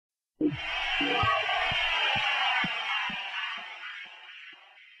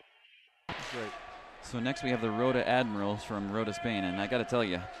Great. So next we have the Rota Admirals from Rota, Spain, and I got to tell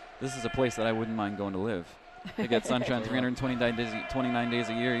you, this is a place that I wouldn't mind going to live. They get sunshine 29 days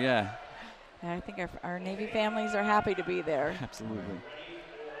a year, yeah. I think our Navy families are happy to be there. Absolutely.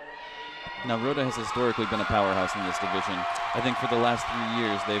 Now, Rota has historically been a powerhouse in this division. I think for the last 3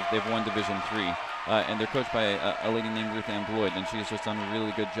 years, they've won Division 3. And they're coached by a lady named Ruth Ann Bloyd, and she's just done a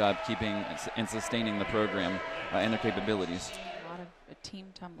really good job keeping and sustaining the program and their capabilities. A lot of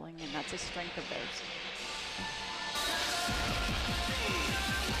team tumbling, and that's a strength of theirs.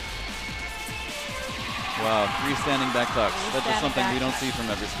 Wow, 3 standing back tucks. That's just something we don't see from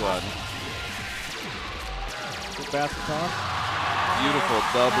every squad. Good basket toss. Beautiful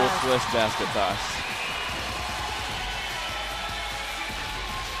double twist basket toss.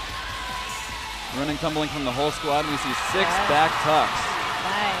 Running, tumbling from the whole squad, we see 6 back tucks.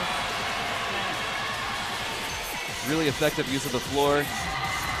 Nice. Really effective use of the floor,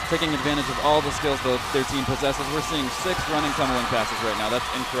 taking advantage of all the skills that their team possesses. We're seeing 6 running, tumbling passes right now. That's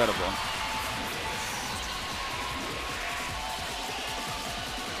incredible.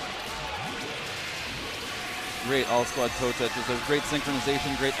 Great all-squad toe touches. There's great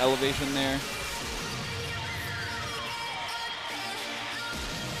synchronization, great elevation there.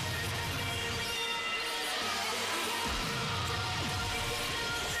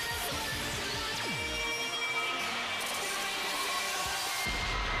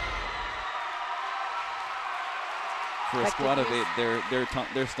 For a squad of 8,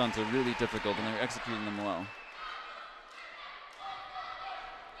 their stunts are really difficult, and they're executing them well.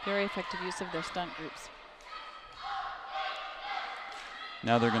 Very effective use of their stunt groups.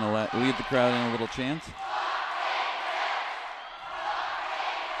 Now they're going to lead the crowd in a little chant.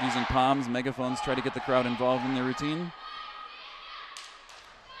 Using palms, megaphones, try to get the crowd involved in their routine.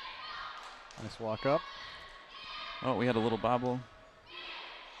 Nice walk up. Oh, we had a little bobble.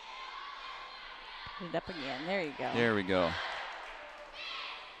 Put it up again. There you go. There we go.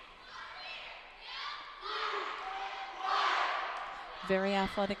 Very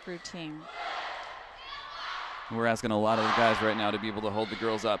athletic routine. We're asking a lot of the guys right now to be able to hold the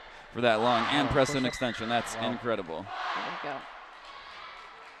girls up for that long and press an extension. That's incredible. There we go.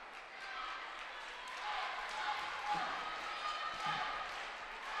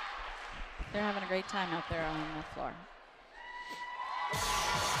 They're having a great time out there on the floor.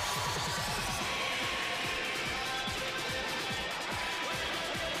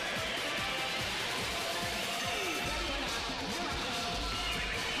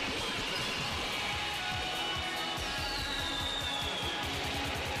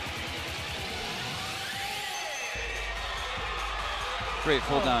 Great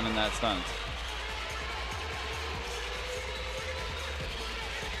pull down in that stunt.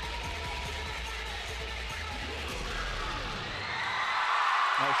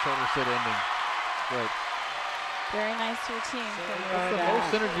 Nice shoulder sit ending. Great. Very nice routine from That's the Rota.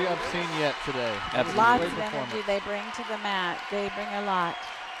 most energy I've seen yet today. Absolutely. Lots Great of energy they bring to the mat. They bring a lot.